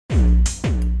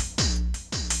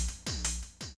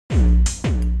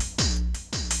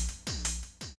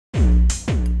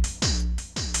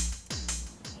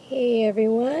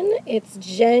It's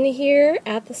Jen here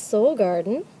at the Soul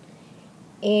Garden,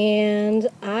 and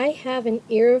I have an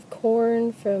ear of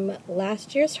corn from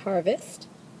last year's harvest,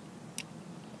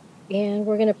 and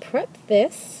we're going to prep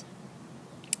this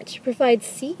to provide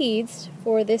seeds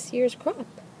for this year's crop.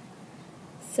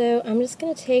 So I'm just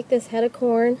going to take this head of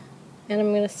corn and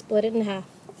I'm going to split it in half.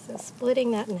 So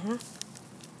splitting that in half.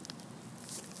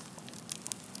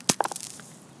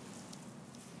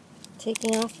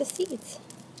 Taking off the seeds.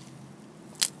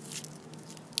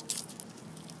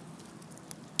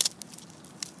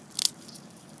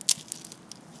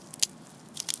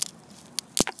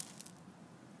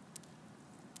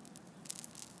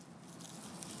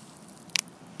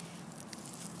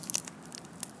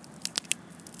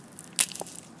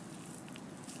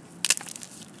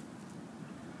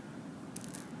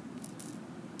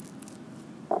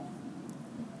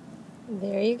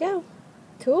 There you go.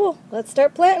 Cool. Let's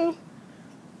start planting.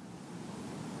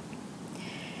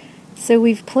 So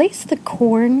we've placed the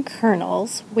corn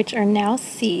kernels, which are now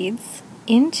seeds,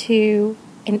 into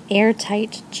an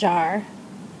airtight jar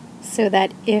so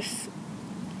that if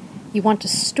you want to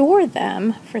store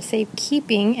them for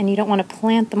safekeeping and you don't want to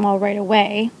plant them all right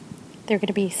away, they're going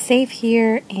to be safe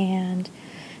here and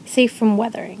safe from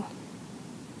weathering.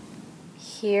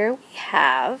 Here we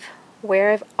have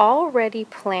where I've already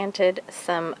planted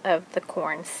some of the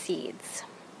corn seeds.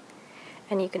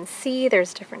 And you can see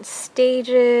there's different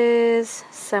stages.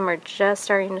 Some are just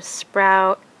starting to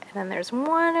sprout. And then there's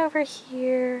one over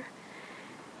here.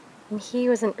 And he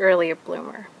was an earlier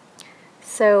bloomer.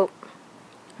 So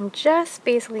I'm just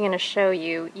basically going to show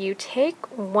you. You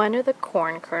take one of the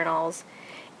corn kernels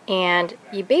and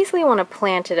you basically want to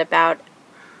plant it about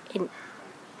an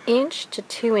inch to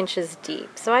 2 inches deep.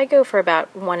 So I go for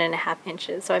about 1.5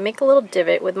 inches. So I make a little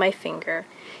divot with my finger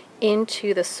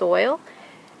into the soil.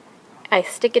 I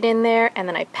stick it in there and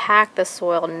then I pack the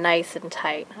soil nice and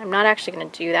tight. I'm not actually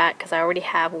going to do that because I already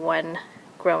have one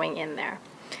growing in there.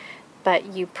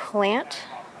 But you plant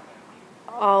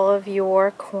all of your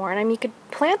corn. I mean, you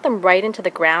could plant them right into the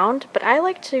ground, but I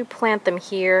like to plant them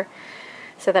here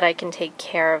so that I can take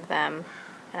care of them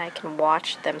and I can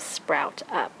watch them sprout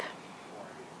up.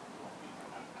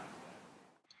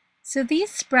 So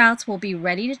these sprouts will be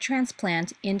ready to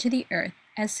transplant into the earth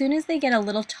as soon as they get a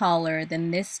little taller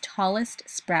than this tallest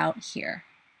sprout here.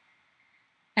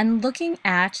 And looking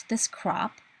at this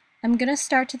crop, I'm going to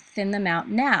start to thin them out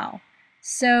now.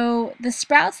 So the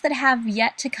sprouts that have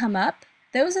yet to come up,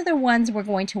 those are the ones we're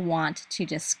going to want to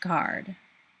discard.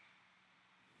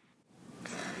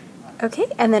 Okay,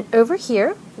 and then over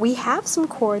here we have some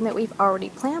corn that we've already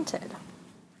planted.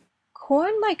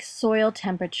 Corn likes soil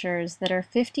temperatures that are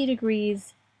 50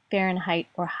 degrees Fahrenheit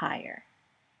or higher.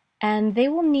 And they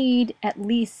will need at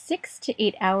least 6 to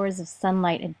 8 hours of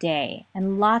sunlight a day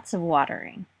and lots of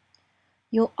watering.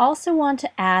 You'll also want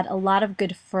to add a lot of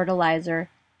good fertilizer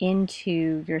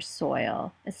into your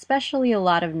soil, especially a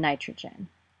lot of nitrogen.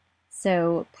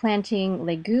 So planting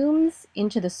legumes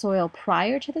into the soil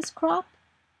prior to this crop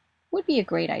would be a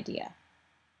great idea.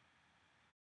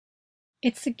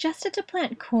 It's suggested to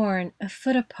plant corn a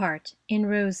foot apart in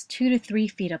rows 2 to 3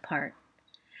 feet apart.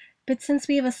 But since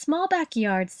we have a small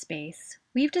backyard space,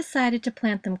 we've decided to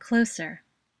plant them closer,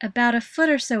 about a foot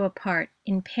or so apart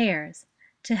in pairs,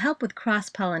 to help with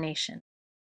cross-pollination.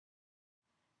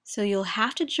 So you'll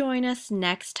have to join us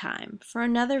next time for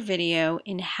another video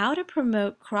in how to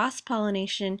promote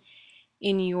cross-pollination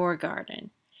in your garden,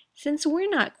 since we're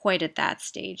not quite at that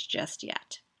stage just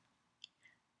yet.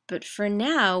 But for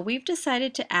now, we've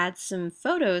decided to add some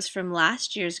photos from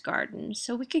last year's garden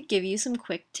so we could give you some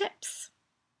quick tips.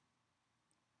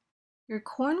 Your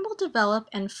corn will develop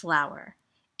and flower.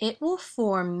 It will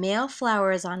form male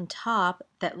flowers on top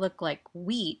that look like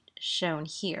wheat, shown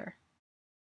here.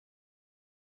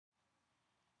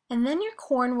 And then your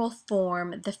corn will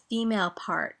form the female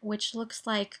part, which looks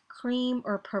like cream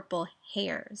or purple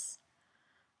hairs.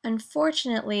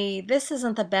 Unfortunately, this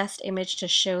isn't the best image to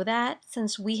show that,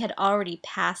 since we had already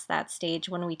passed that stage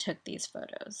when we took these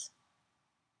photos.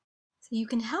 So you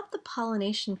can help the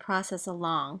pollination process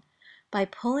along by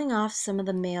pulling off some of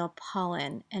the male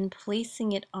pollen and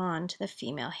placing it onto the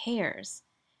female hairs.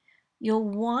 You'll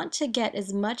want to get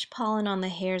as much pollen on the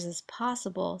hairs as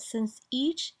possible since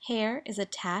each hair is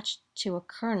attached to a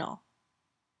kernel.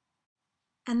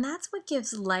 And that's what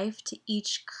gives life to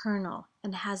each kernel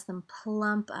and has them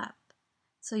plump up.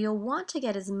 So you'll want to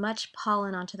get as much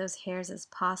pollen onto those hairs as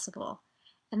possible.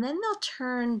 And then they'll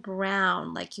turn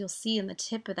brown like you'll see in the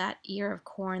tip of that ear of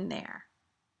corn there.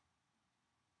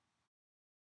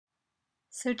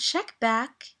 So check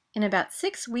back in about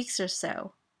 6 weeks or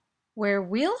so, where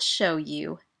we'll show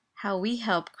you how we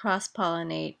help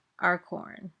cross-pollinate our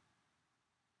corn.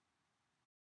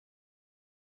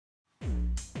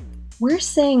 We're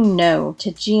saying no to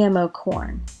GMO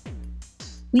corn.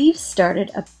 We've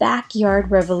started a backyard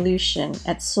revolution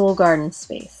at Soul Garden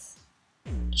Space.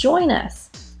 Join us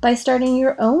by starting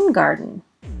your own garden.